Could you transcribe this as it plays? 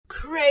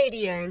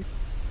Radio.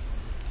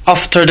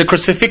 After the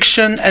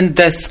crucifixion and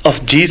death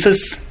of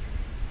Jesus,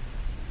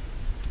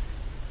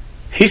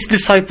 his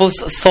disciples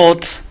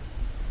thought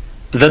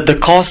that the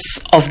cause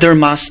of their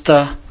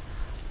master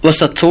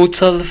was a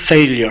total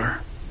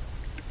failure.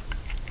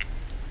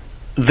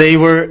 They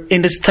were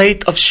in a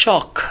state of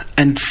shock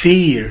and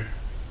fear.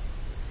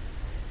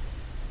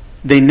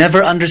 They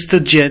never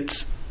understood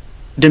yet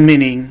the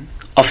meaning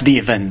of the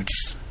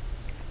events.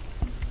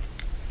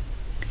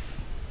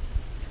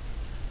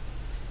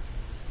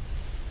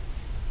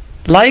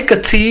 Like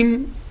a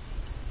team,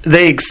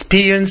 they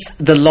experienced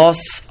the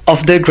loss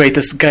of their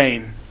greatest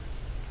gain.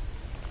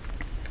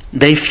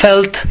 They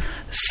felt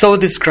so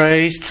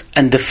disgraced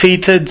and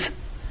defeated,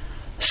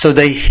 so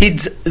they hid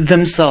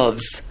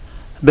themselves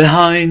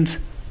behind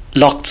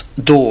locked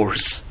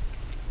doors.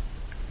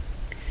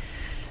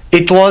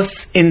 It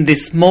was in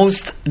this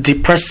most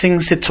depressing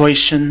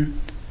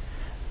situation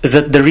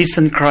that the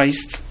risen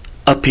Christ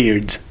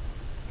appeared.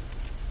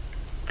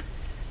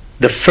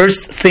 The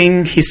first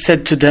thing he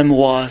said to them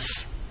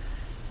was,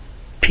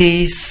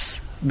 "Peace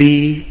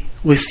be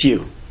with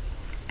you."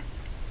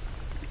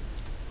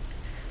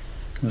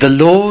 The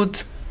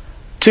Lord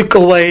took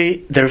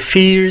away their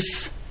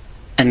fears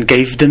and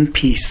gave them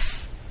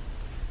peace.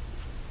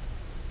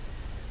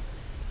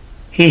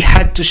 He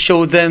had to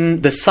show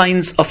them the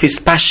signs of his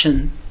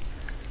passion,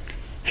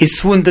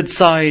 his wounded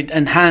side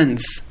and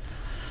hands,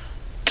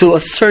 to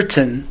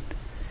ascertain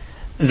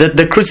that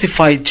the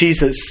crucified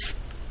Jesus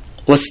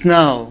was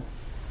now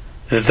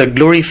the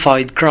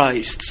glorified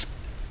Christ.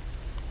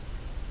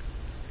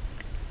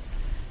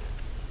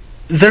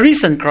 The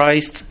risen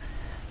Christ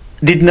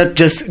did not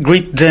just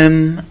greet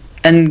them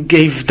and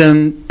gave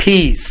them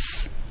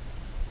peace,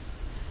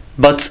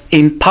 but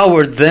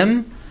empowered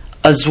them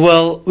as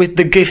well with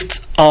the gift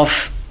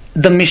of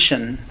the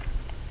mission.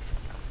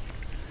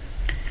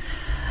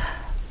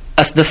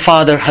 As the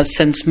Father has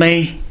sent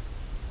me,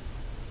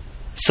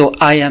 so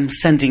I am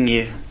sending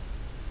you.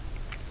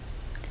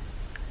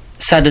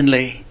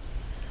 Suddenly,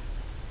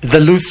 the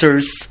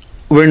losers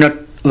were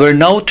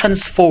now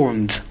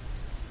transformed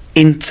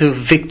into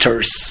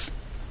victors.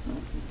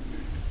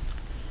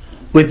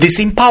 With this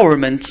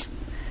empowerment,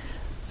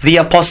 the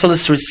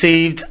apostles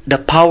received the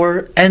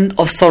power and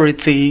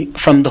authority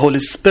from the Holy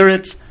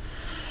Spirit,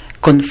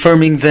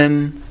 confirming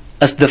them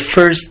as the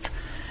first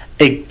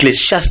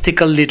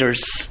ecclesiastical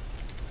leaders,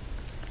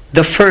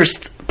 the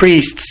first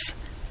priests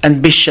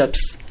and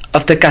bishops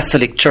of the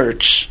Catholic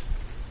Church.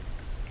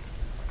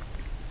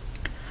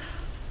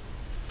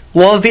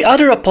 While the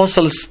other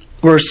apostles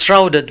were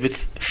shrouded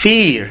with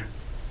fear,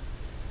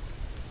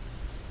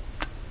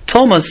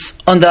 Thomas,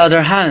 on the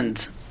other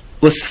hand,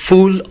 was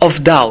full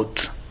of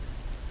doubt.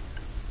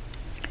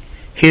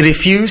 He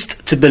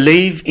refused to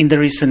believe in the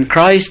risen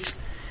Christ,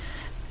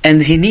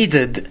 and he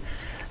needed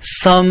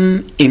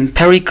some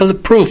empirical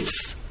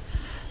proofs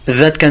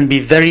that can be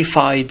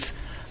verified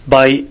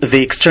by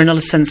the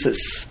external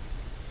senses.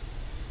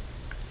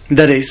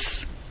 That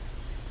is,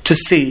 to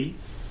see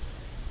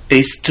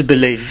is to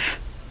believe.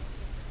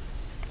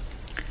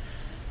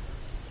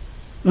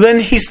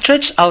 When he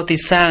stretched out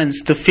his hands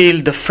to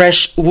feel the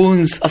fresh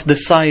wounds of the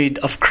side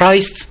of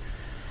Christ,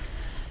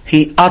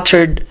 he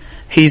uttered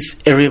his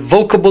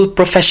irrevocable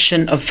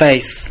profession of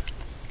faith,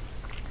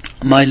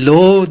 "My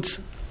Lord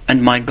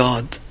and my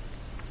God."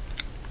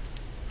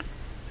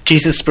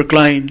 Jesus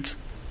proclaimed,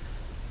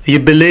 "You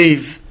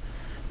believe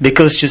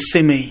because you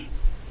see me.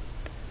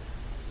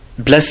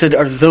 Blessed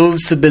are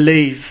those who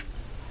believe,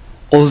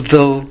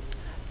 although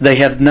they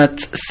have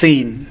not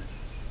seen."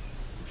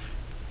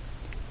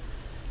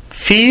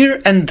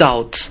 Fear and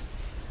doubt,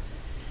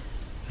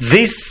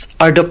 these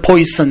are the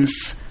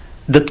poisons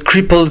that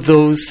cripple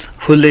those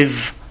who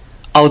live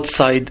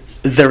outside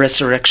the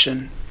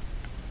resurrection.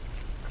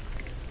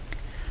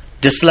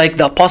 Just like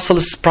the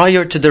apostles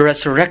prior to the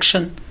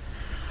resurrection,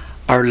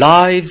 our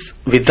lives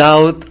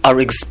without our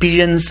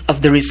experience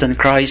of the risen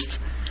Christ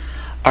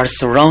are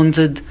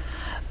surrounded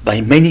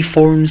by many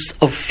forms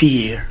of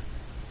fear.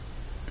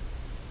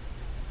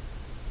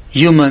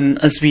 Human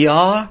as we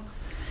are,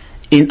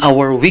 in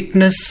our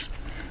weakness,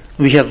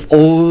 we have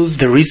all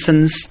the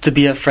reasons to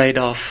be afraid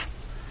of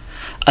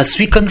as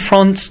we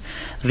confront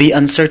the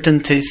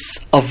uncertainties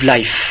of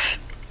life.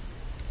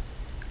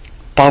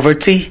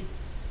 Poverty,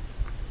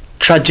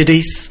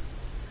 tragedies,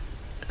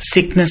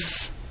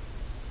 sickness,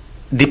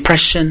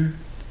 depression,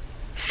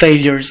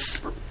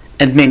 failures,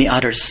 and many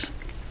others.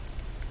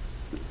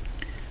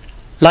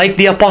 Like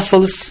the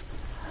apostles,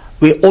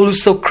 we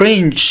also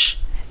cringe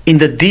in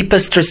the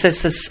deepest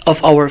recesses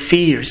of our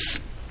fears.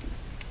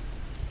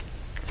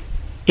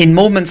 In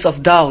moments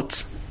of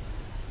doubt,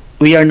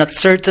 we are not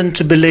certain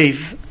to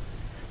believe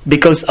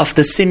because of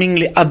the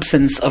seemingly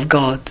absence of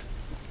God.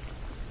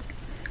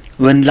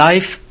 When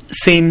life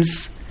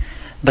seems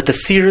but a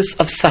series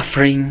of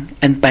suffering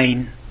and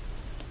pain,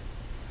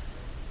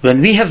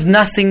 when we have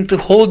nothing to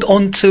hold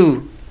on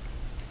to,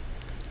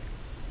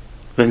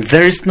 when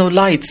there is no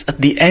lights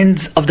at the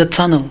end of the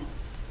tunnel,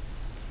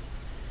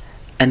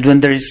 and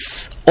when there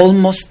is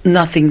almost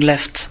nothing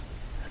left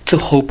to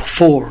hope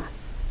for.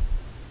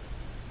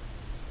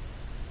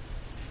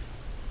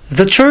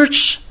 The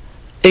Church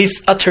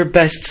is at her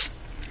best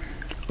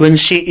when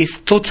she is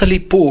totally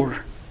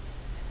poor,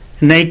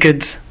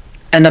 naked,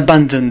 and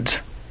abandoned,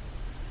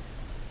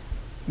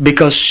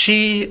 because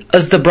she,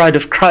 as the bride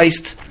of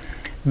Christ,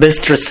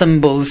 best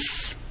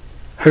resembles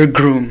her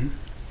groom.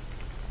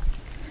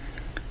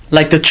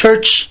 Like the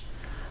Church,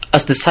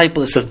 as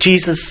disciples of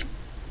Jesus,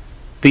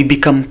 we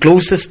become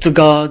closest to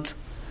God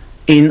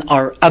in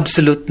our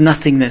absolute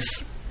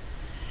nothingness,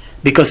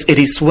 because it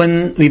is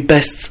when we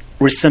best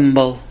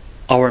resemble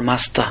our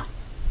Master.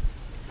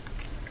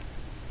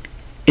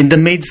 In the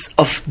midst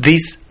of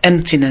this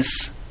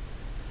emptiness,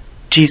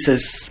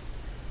 Jesus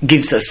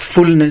gives us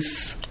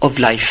fullness of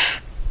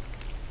life.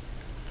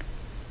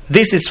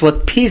 This is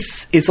what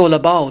peace is all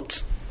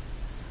about.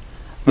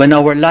 When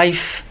our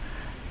life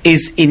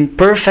is in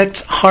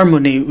perfect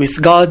harmony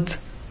with God,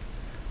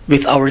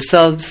 with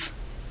ourselves,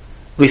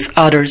 with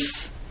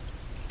others,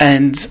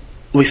 and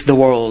with the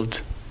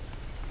world.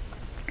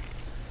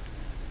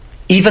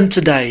 Even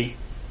today,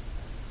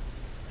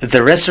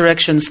 the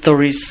resurrection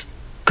stories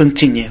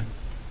continue.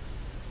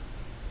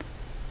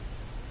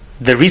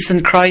 The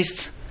risen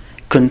Christ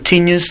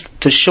continues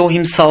to show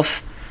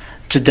himself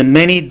to the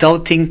many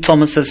doubting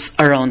Thomases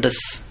around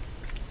us.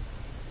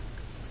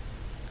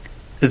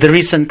 The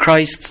risen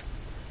Christ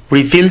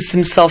reveals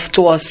himself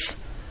to us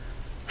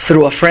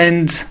through a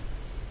friend,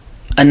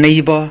 a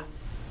neighbor,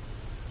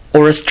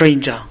 or a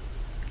stranger.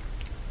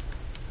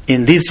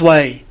 In this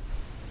way,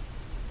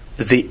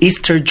 the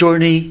Easter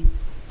journey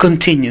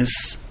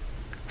continues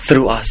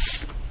through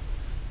us.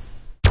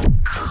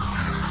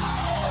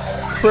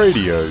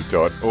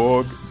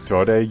 Radio.org.au